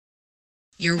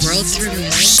Your world through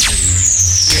music.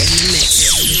 You're in the mix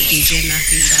with DJ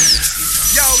Matthew Charles.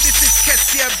 Yo, this is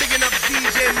Kessie, bigging up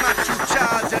DJ Matthew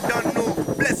Charles. You don't know.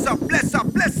 Bless up, bless up,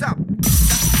 bless up.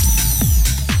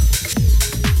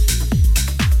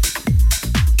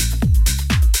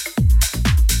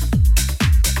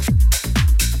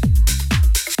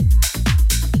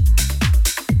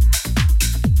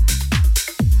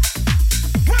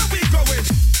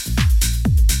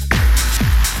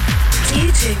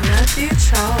 Matthew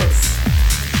Charles.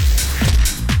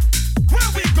 Where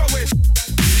we going?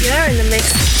 You're in the mix.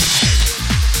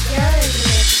 You're in the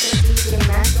mix with DJ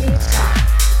Matthew Charles.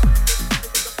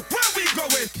 Where we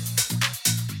going?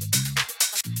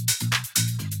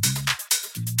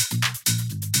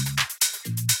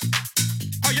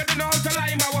 Oh, you don't know how to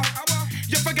lime our.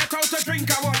 You forget how to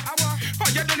drink our. Oh,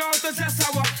 you don't know how to zest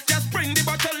our. Just bring the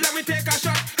bottle, let me take a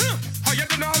shot. Oh, you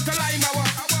don't know how to lime our.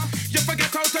 You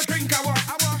forget how to drink our.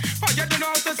 You don't know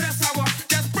how to zest our.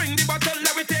 Just bring the bottle,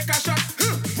 let me take a shot.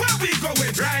 Where we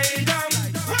going? Right down.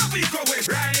 Where we going?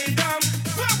 Right down.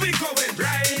 Where we going?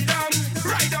 Right down.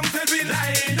 Right down till we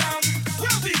lie down.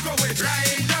 Where we going?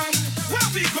 Right down. Where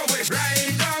we going?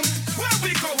 Right down. Where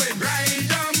we going? Right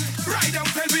down. Right down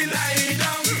till we lie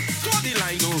down. Go the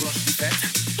line, no rush the set.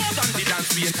 Don't on the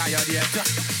dance, we ain't tired yet.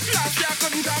 Last year I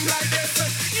couldn't come like this.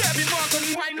 Yeah, before I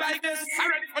couldn't wine like this.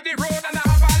 I'm ready for the road and I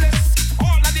have a list.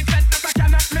 All of the fed that I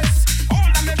cannot miss.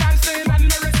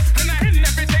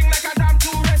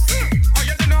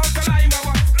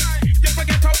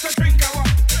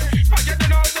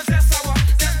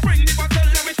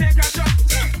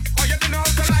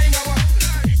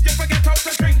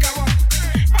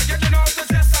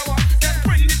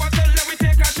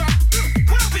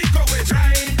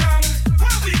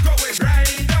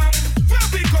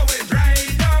 Right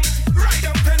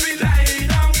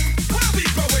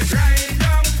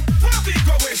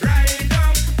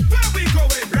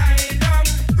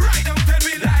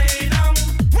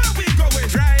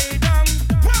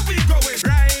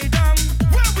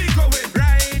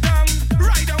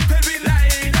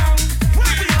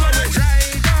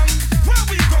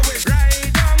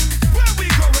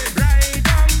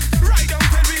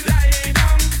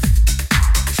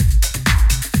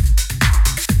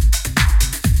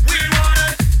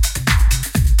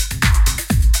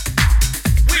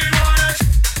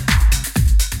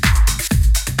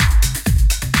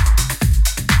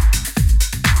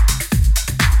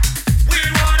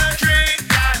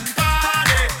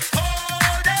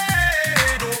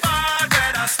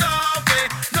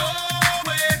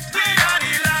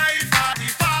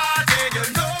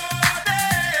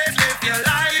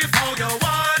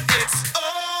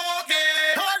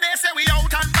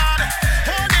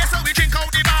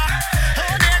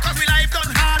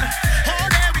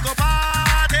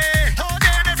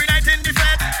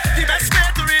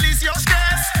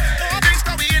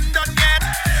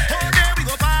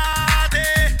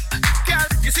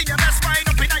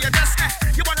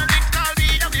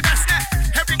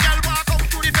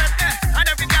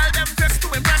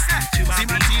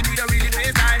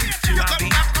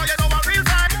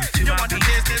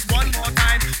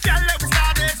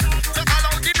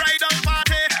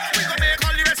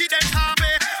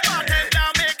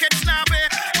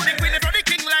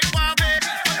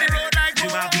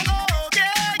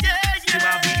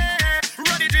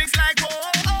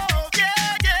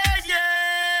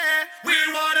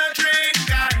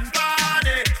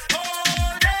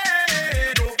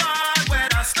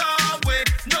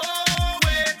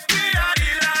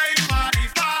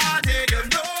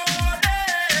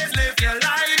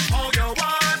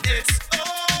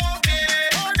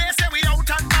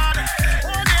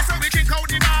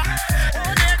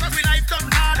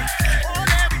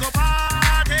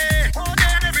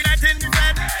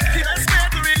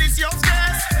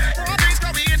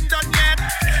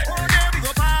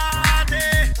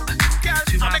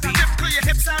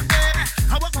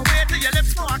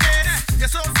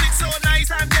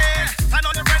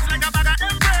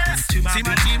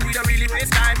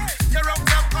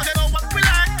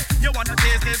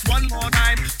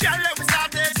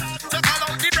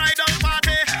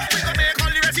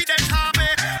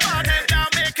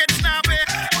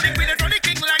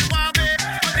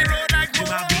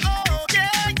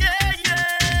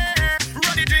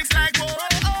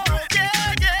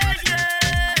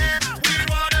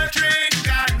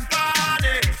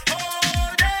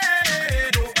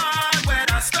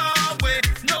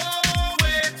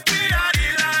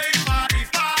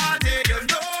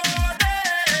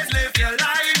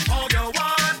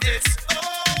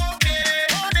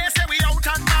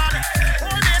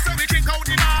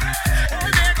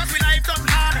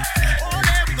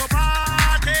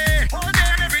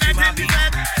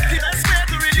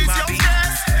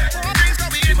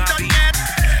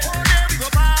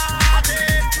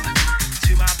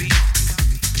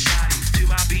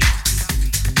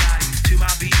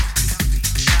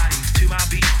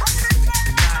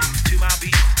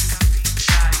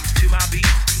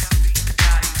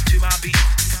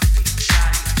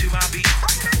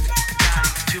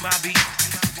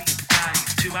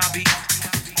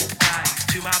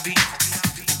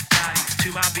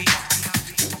you happy.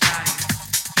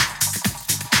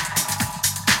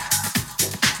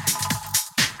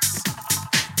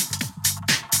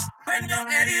 When you're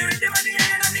ready with the money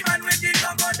and the man with the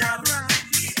combo down.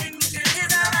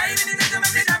 It's a ride in the system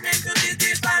and the damage to this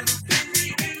disband.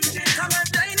 Come on,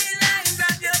 join the line,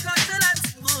 grab your bottle and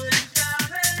spoon.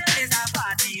 It's a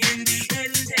party in the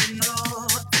engine room.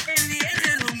 In the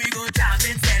engine room we go jam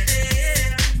instead.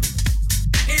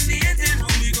 In the engine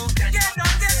room we go get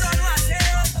on, what say.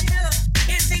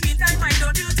 In the meantime, why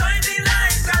don't you join the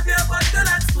line, grab your bottle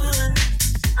and spoon.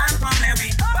 And come here we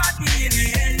party in the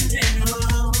engine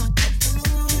room.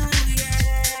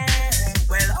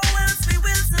 Well, how else we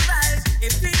will survive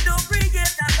if we don't bring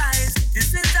it advice?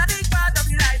 This is a big part of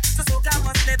life, so Soca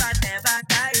must live and never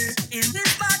die. In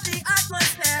this party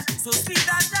atmosphere, so sweet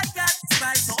that I got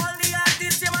spice. So all the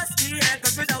artists you must be here,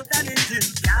 cause without an engine,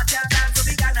 can't dance, so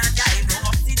we cannot die.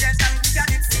 No oxygen, and we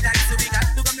can't see that, so we got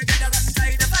to come together and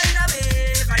try to find a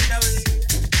way.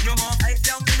 No more fight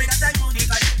down, we got a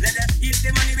unify. Let them eat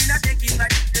the money, we not taking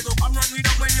back. They go come run with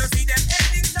them when you see them.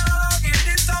 Ending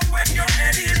song, when you're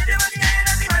ready, the money.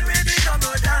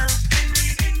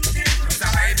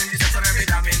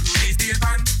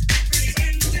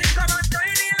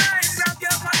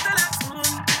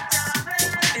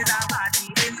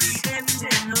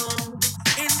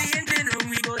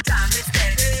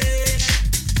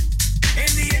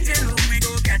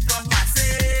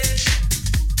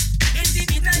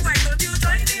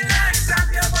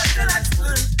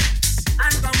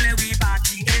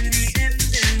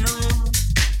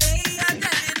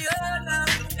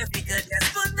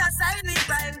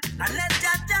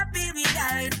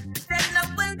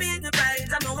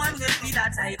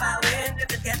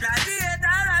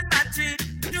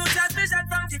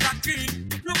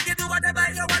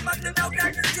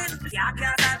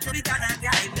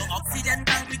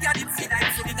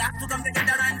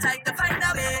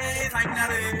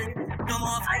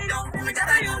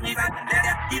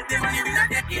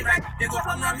 They go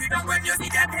from wrong with them when you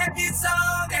see them.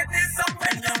 Get this song when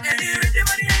you're ready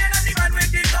with the money and the man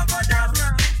with the cover down.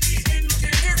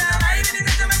 It's a ride in the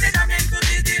system and the damage to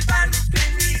this disband.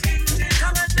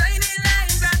 Come on, join the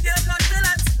line, grab your bottle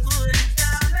and spoon.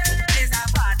 It's a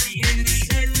party in the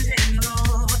engine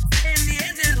room. In the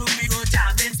engine room we go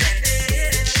jam instead.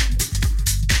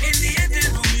 In the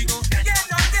engine room we go get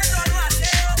on, what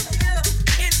say.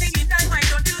 In the meantime, why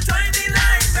don't you join the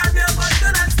line, grab your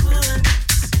bottle and spoon.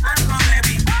 And come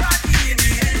every party in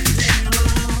the engine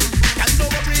room. Can't go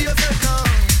worry yourself now.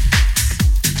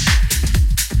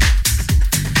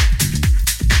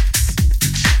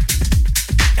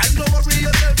 Can't go worry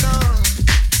yourself now.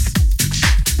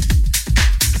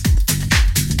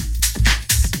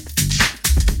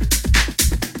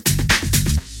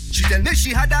 She tell me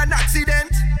she had an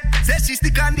accident. Says she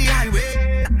stick on the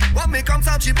highway. What may comes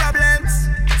out she problems.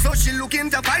 So she looking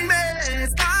to find me.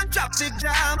 Span traffic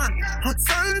jam. Hot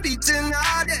sun beating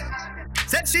hard.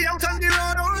 Said she out on the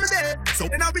road all day. So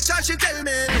when I reach her she tell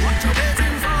me, what you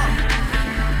waiting for?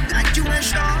 Like you ain't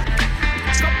sure.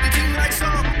 Stop the thing like so.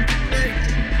 Hey.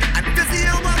 And if you see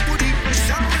her walk with it,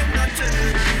 shout and not turn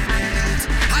it.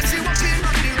 As she walking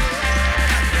on the road.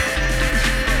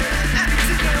 And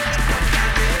she goes.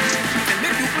 Tell me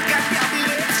people can't be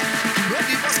ambulance. You know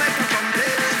the boss like a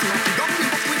complaint. So she don't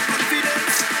give up with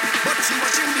confidence. But she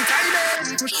watching the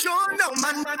timing. To show no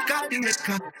man not calling it.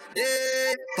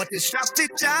 Yeah. But this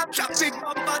traffic jam, traffic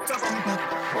bumper to bumper.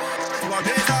 To a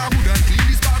razor who done clean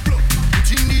this spark plug. Put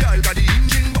in the oil, got the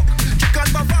engine buck. Check on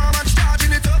performance,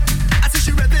 charging it up. I see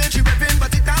she revving,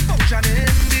 but it not functioning.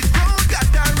 The crowd got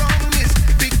that wrongness.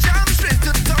 Big jam straight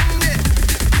to the tongue, yeah.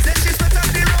 Said she spent on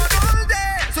the road all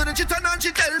day. So then she turn on,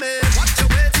 she tell me, what you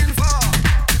waiting for?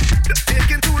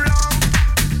 Taking too long.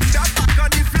 That back on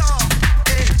the floor,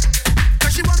 eh.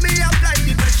 Cause she want me to apply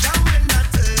the pressure when I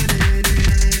turn it.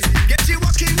 Get you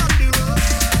walking on the road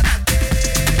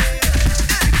again.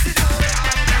 And it's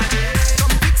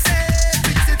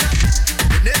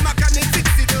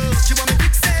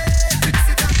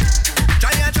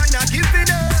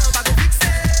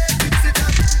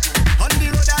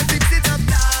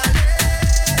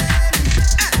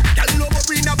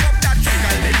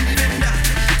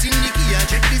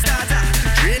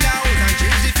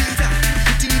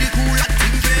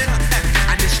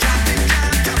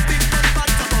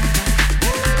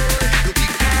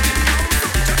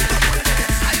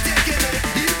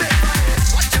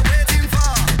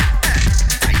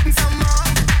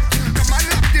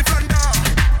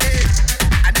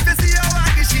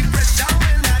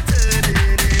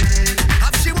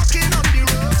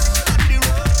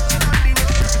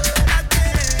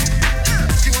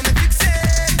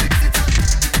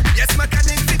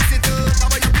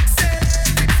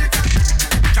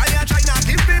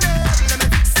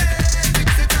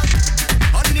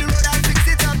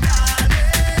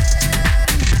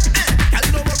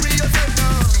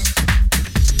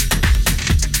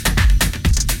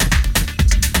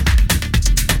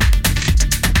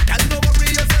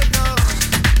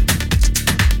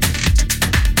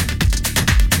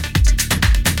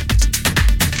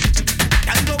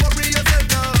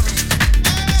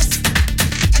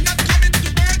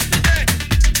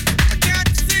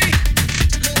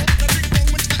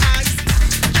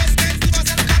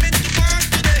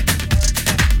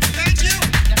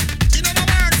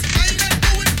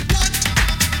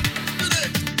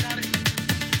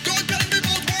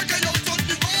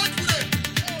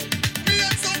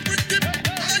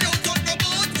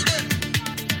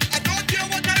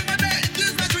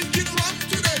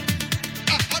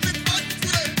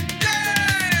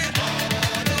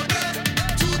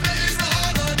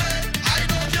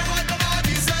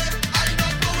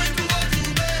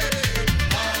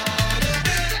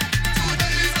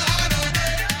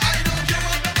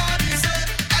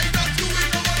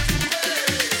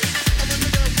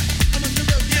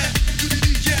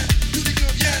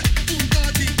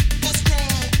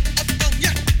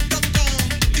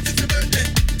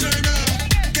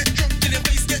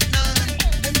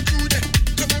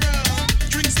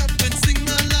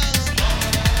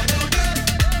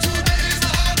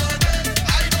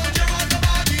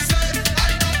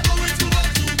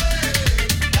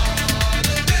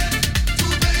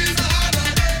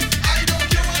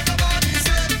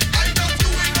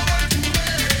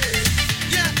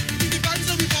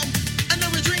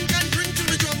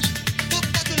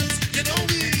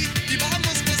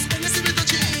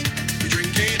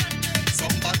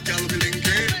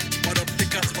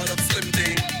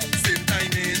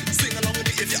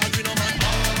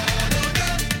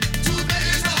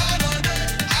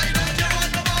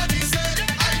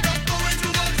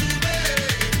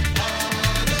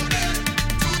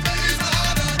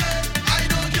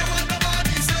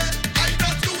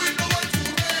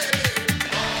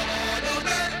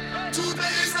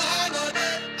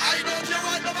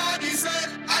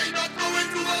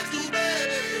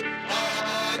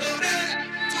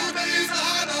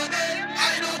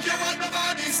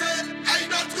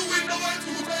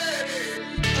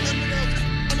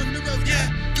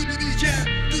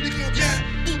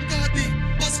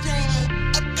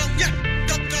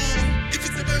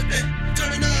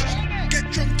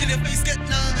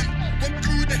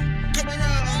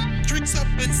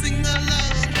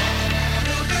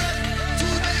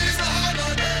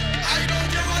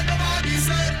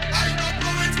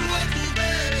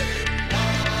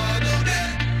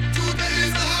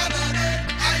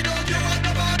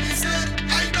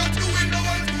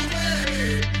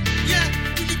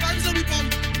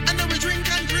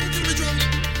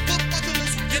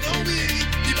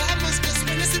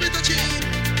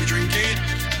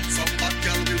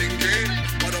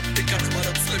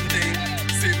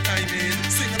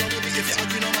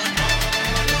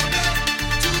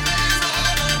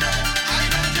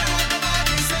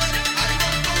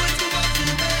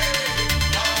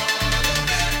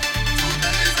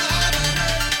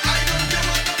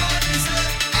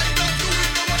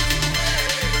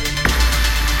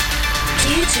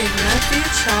DJ Matthew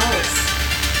Charles.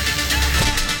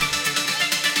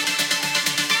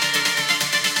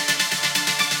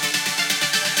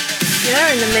 You're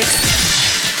in the mix.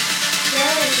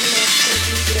 You're in the mix with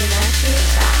DJ Matthew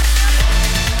Charles.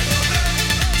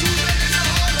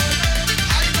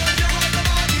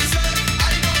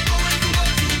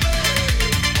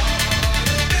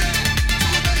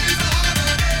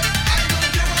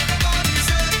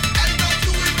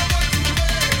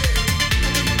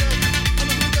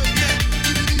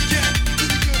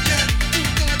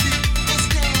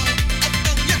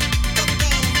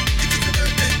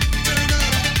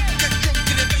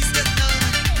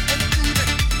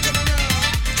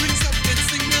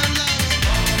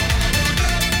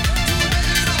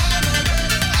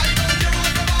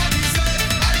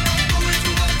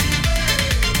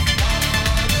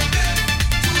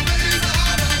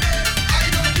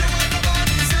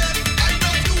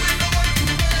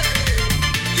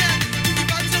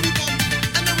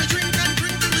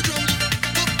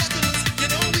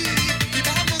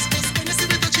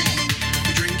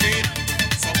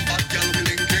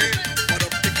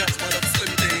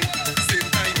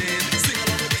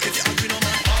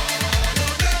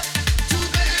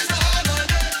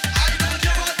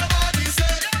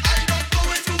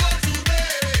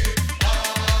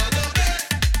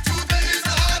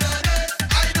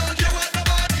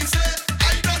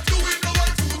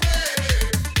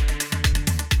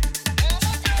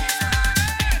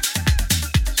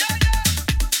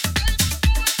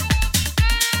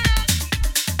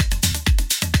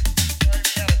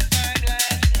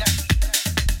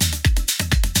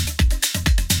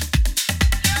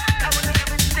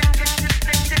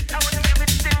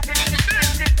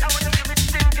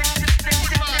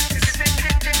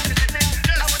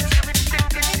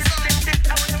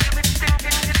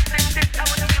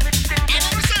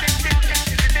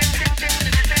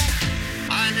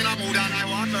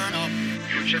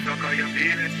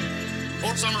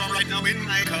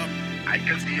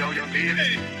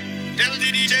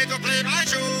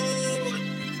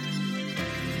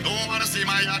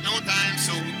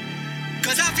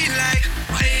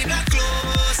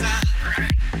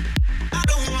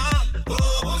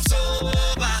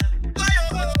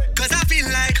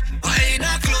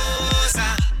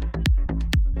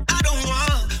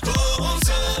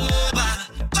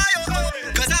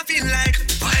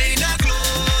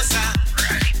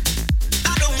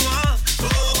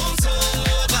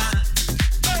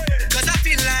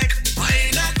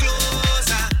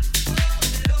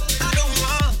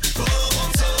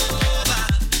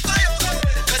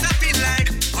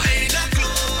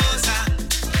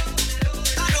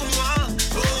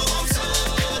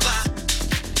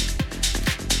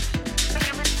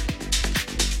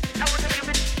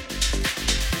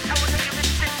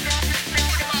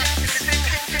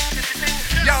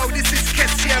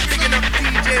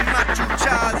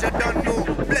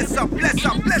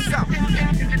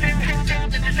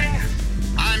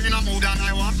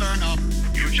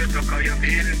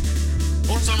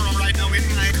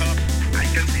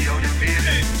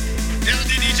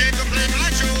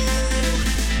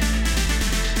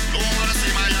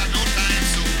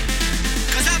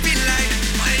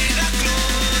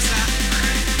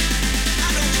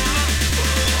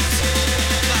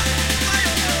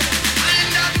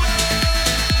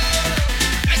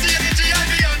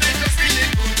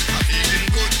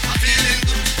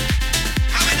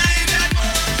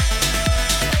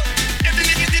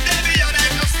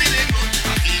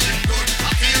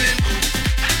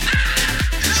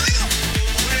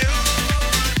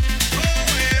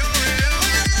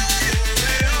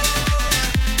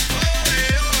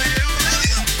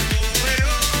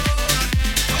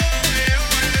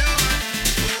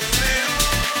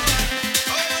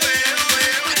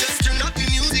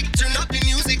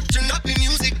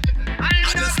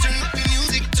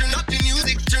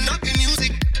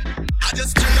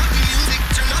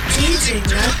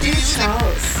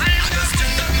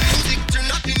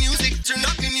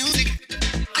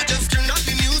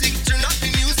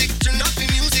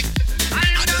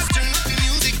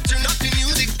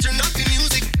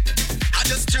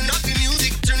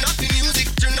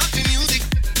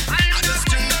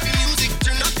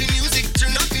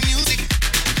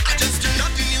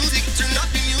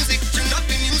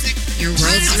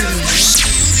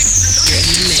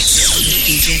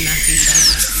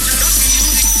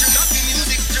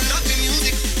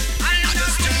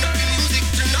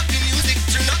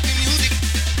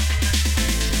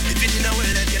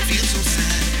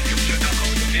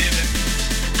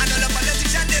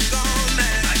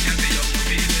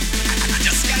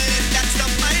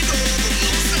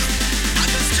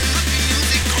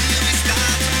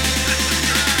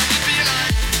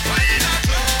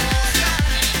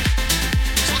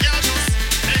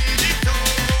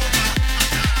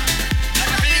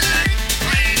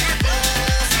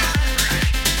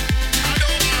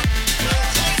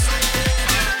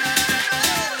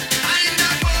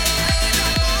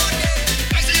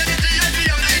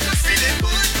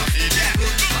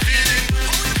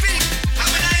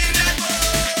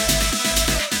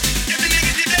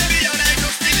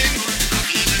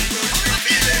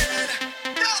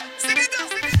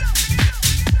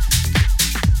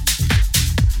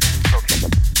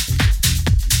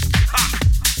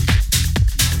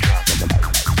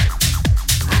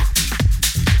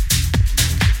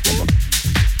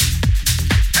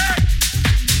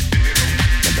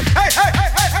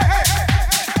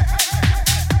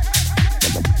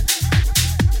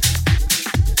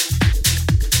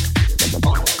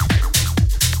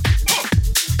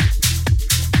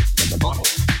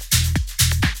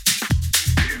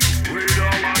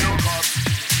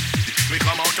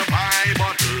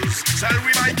 Sell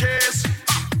we my case.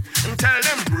 Tell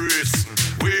them brace.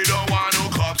 We don't want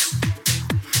no cops.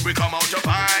 We come out to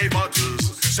buy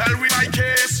bottles. Sell we my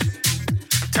case.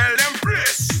 Tell them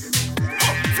brace.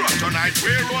 Front tonight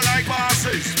we roll like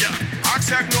bosses. Yeah.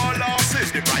 Accept no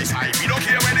losses. The price high. We don't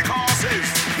care where the cost is.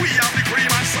 We have the cream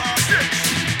and sausage.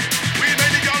 We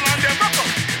make the girl and them rock up.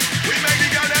 We make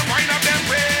the girl them wind up them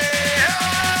way.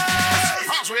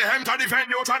 As we hem to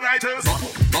defend you tonight is.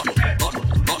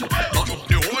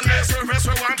 The only service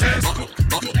we want is.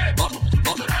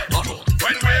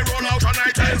 When we roll out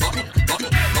tonight is.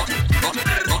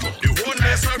 The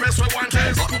only service we want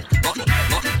is.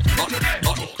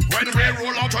 When we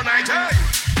roll out tonight, hey.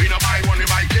 We no buy one, we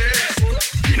buy case.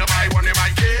 We no buy one, we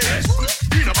buy case.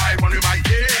 We no buy one, we buy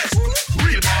case.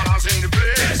 Real ballers in the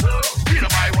place. We no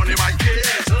buy one, we buy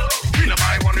case. We no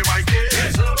buy one, we buy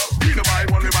case. We no buy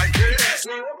one, we buy case.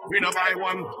 We no buy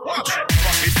one. Watch.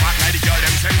 Fuck it fat like the girl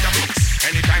them centerpiece.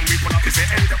 Anytime we pull up, we say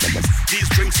enter please. These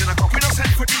drinks in a cup, we don't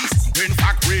send for these. In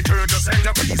fact, we turn to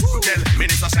centerpiece. Tell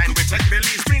minister sign we take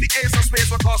beliefs. Bring the ace of space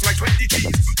will cost like 20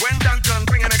 keys. When done,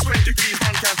 bring an X20 please.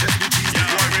 Man can't test me cheese.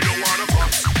 Boy, we don't wanna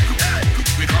fuck.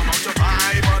 We come out to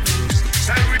buy bottles.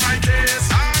 Sell we my case.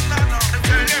 And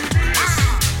tell them this.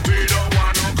 We don't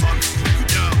want no cuts.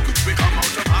 Yeah. We come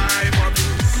out to buy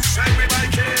bottles. Sell we my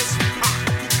case.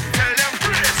 Tell them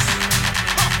this.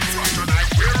 From tonight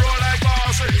we roll like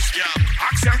bosses. Yeah.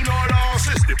 Accept no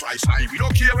losses. The price high. We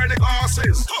don't care where the cost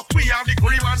is. We have the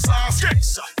cream and sauce.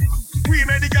 Yes. We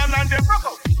make the girl and them rock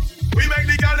up. We make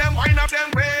the girl them wind up them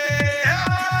way.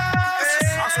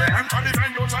 As we enter the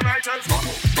venue tonight is.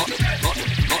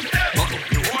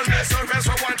 The only service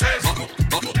we want is.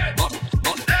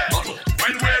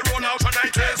 When we roll out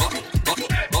tonight is.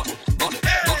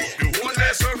 The only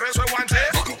service we want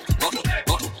is.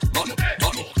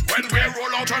 When we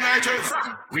roll out tonight is.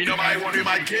 We no buy one, we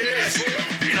buy case.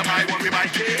 We no buy one, we buy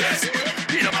case.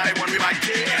 We no buy one, we buy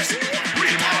case.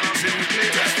 Real ballers in the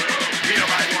place. We no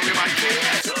buy one, we buy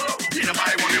case. We no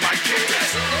buy one, we buy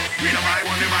case. We no buy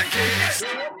one, we buy case.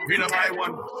 We no buy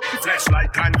one. Flesh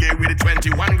like Kanye with a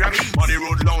 21 Grammy. Body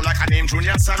road long like a name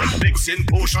Junior Sammy. Mixing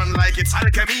potion like it's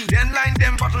alchemy. Then line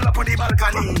them bottle up on the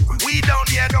balcony. We down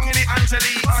here down in the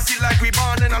Antilles. Party like we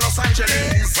born in Los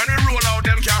Angeles. When we roll out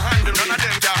them can't handle. None of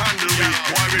them can handle we.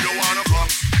 Why we don't wanna come?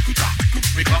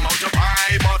 We come out to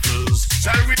buy bottles.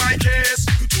 Sell we my case.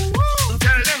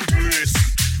 Tell them this.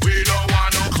 We don't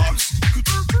want no cups.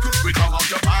 We come out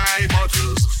to buy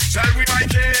bottles. Sell we my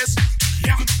case.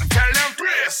 Yeah. Tell them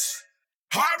this.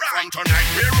 Alright. From tonight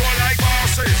we roll like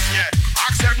bosses. Yeah.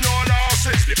 Accept no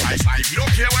losses. The price high. We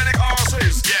don't care where the cost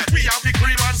is. Yeah. We have the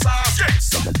cream and sauce.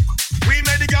 Yes. We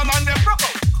make the girl and them rock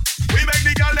up. We make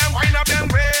the girl them wind up them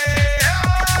way.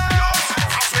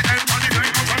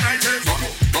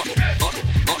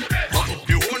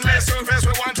 Service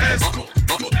we want is.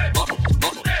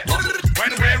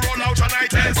 When we roll out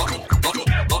tonight is.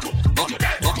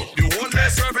 The only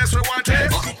service we want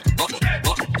is.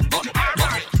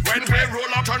 When we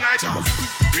roll out tonight,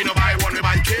 we no buy one, we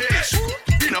buy case.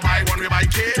 We no buy one, we buy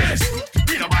case.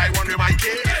 We no buy one, we buy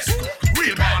case.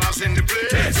 Real ballers in the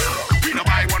place. We no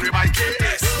buy one, we buy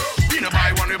case. We no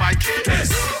buy one, we buy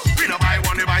case. We no buy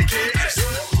one, we buy case.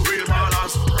 Real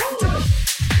ballers.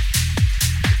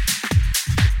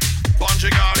 Bunch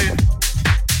of garden,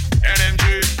 NMG,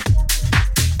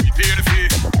 we pay the fee,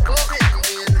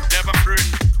 never free,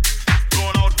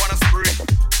 going out on a spree,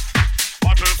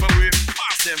 bottle for we,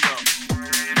 pass them down.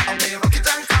 Away rock it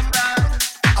and come back,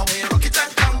 away rock it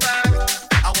and come back,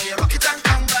 away rock it and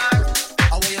come back,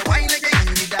 away wine again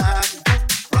in the dark,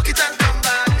 rock it and come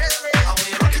back,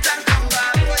 away rock it and come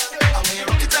back, away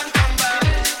rock it and come back,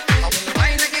 away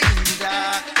wine again in the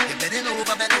dark. You're bending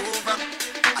over,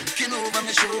 I'm looking over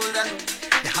my shoulder.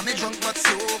 You have me drunk but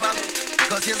sober,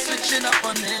 cause you're switching up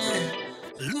on me.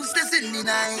 Lose this in the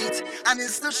night, and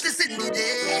it's touch this in the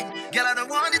day. Girl, I don't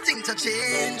want the thing to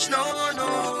change,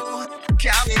 no.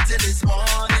 Can't wait till this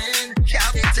morning,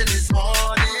 can't wait till this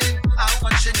morning. I'm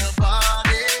watching your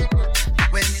body.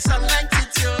 When the sunlight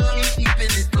hits you, keeping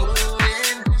it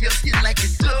glowing. Your skin like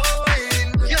it's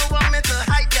glowing. You want me to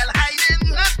hide, girl,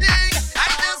 hiding nothing. I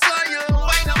just saw you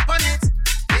wind up on it,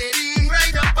 baby,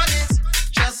 right up on it.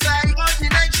 Just like on the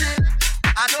night shift.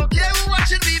 I don't care who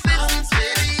watching me business,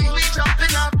 baby. We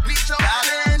jumping up,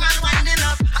 darling, and winding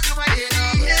up.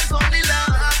 Baby, it's only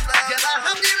love. Girl, I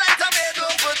have the right to make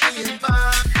up for the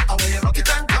back. Away rock it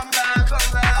and come back.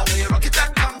 Away rock it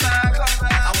and come back.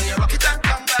 Away rock it and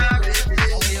come back.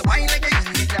 Away wine again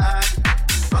in the dark.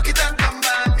 Rock it and come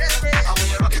back.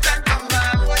 Away rock it and come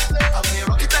back. Away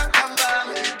rock it and come back.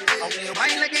 Away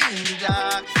wine again in the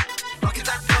dark. Rock it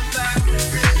and come back.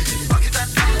 Rock it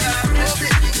and come back.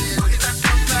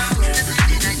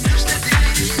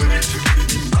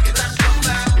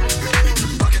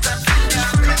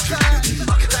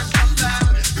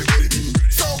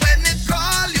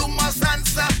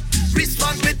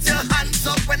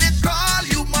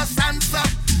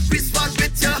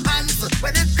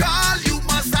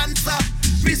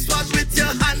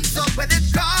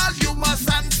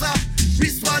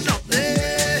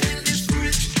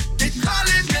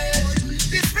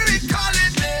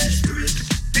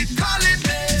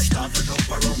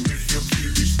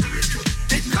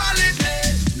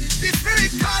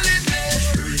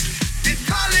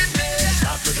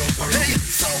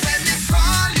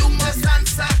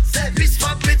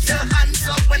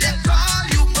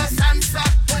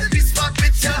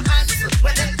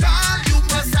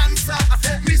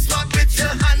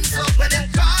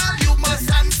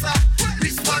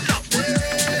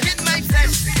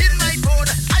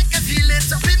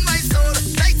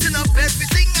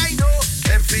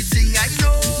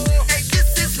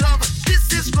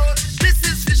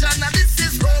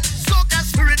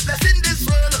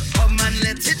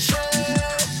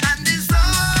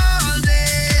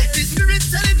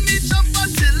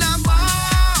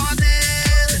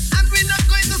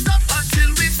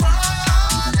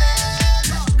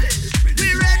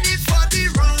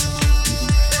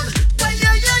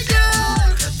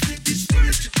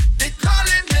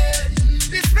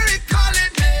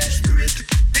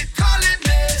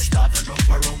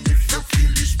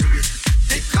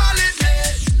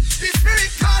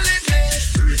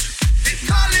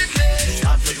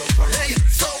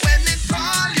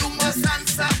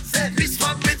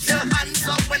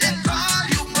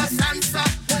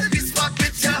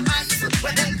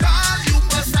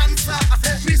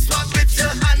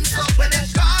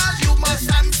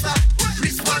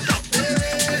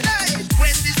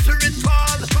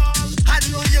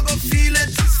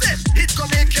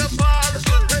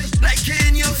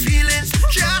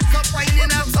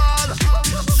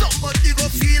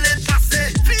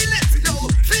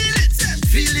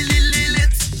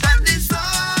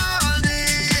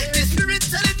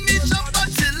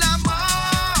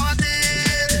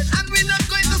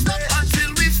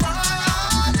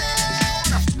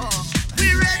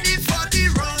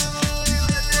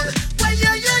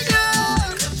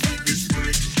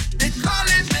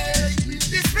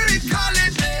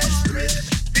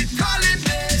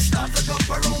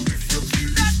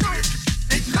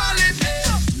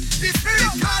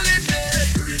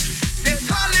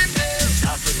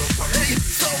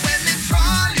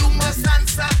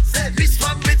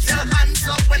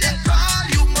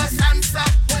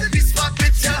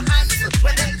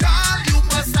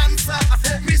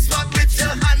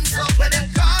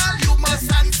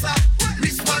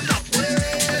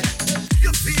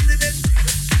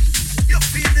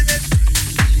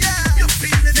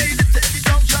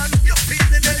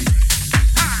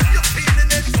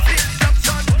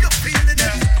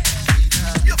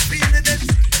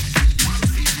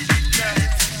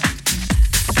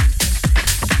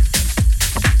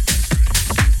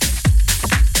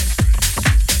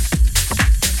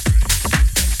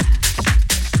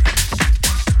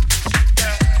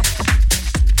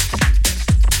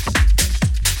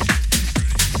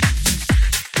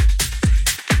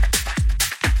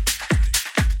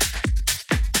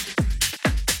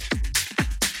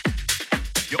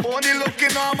 only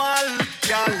looking normal,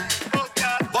 girl.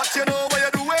 But you know what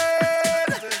you're doing.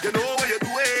 You know what you're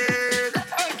doing.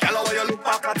 Girl, when you look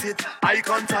back at it, eye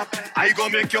contact. I go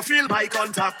make you feel my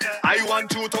contact. I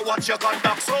want you to watch your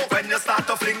contact. So when you start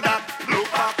to fling that, look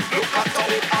back, look at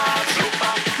how it arch. Look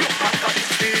back at the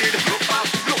speed. Look back,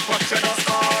 look what you know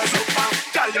scars. Look back,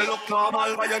 girl, you look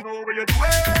normal, but you know what you're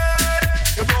doing.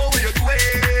 You know what you're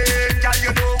doing. Girl,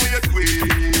 you know what you're doing.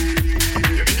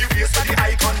 You face for the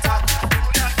eye contact.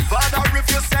 Father, if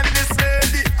you send this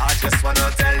lady, I just wanna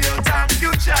tell you thank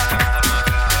you, child.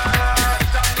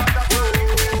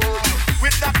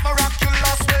 With that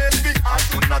miraculous way, I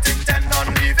do not intend on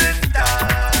leaving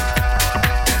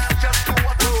that. Just do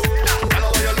what you do. Hello,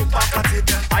 you look back at it,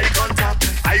 eye contact.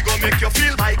 I go make you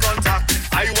feel my contact.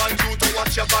 I want you to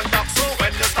watch your contact. So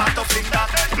when you start to fling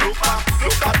that, look back,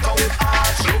 look at how it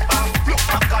arch. Look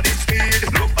back at the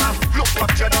speed. Look back, look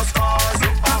what you know scars.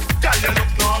 Look back, girl, you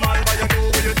look normal, but you know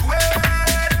what you're doing.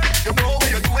 You know what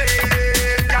you're doing,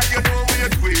 girl, you know what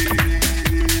you're doing.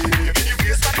 You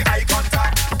face for the eye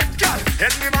contact, girl.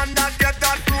 Any man that get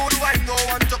that rude, why no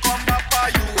one to come back for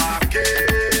you again?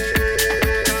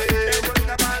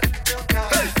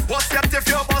 Hey, what's that if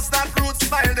you bust that rude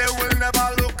smile? They will never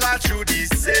look at you the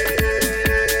same.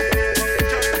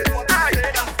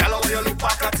 Girl, when you look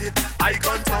back at it, eye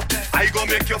contact. I go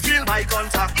make you feel my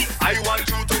contact. I want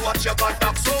you to watch your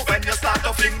contact. So when you start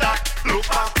to fling that, look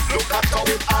back, look at how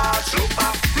it arch. Look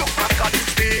back at the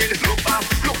speed. Look back,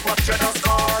 look what you know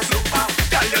scars. Look back,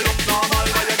 girl, you look normal,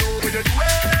 but you know what you're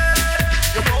doing.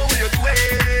 You know what you're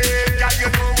doing, girl, you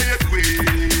know what you're doing.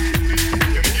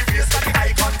 You face for the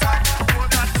eye contact.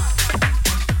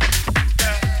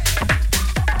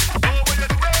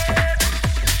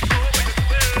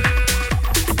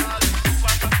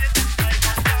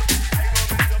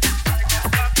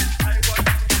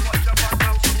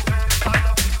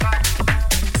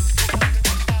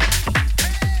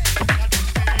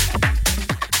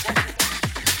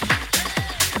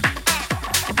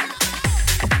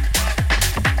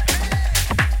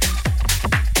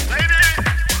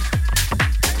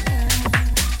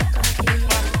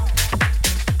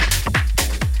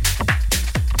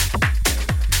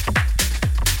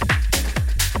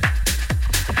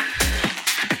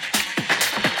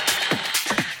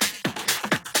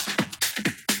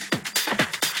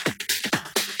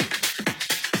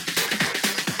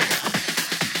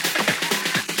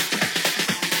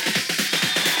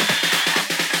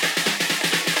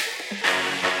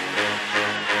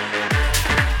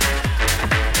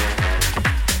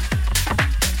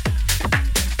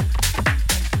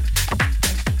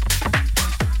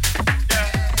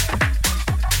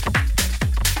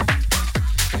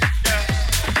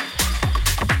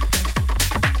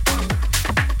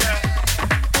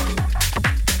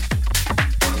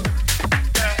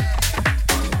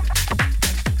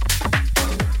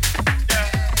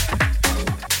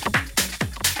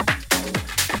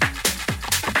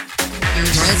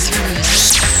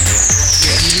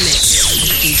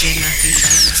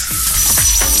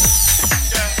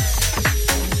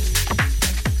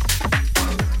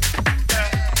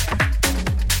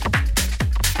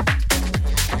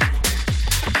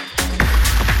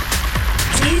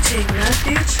 DJ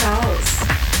Matthew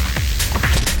Charles.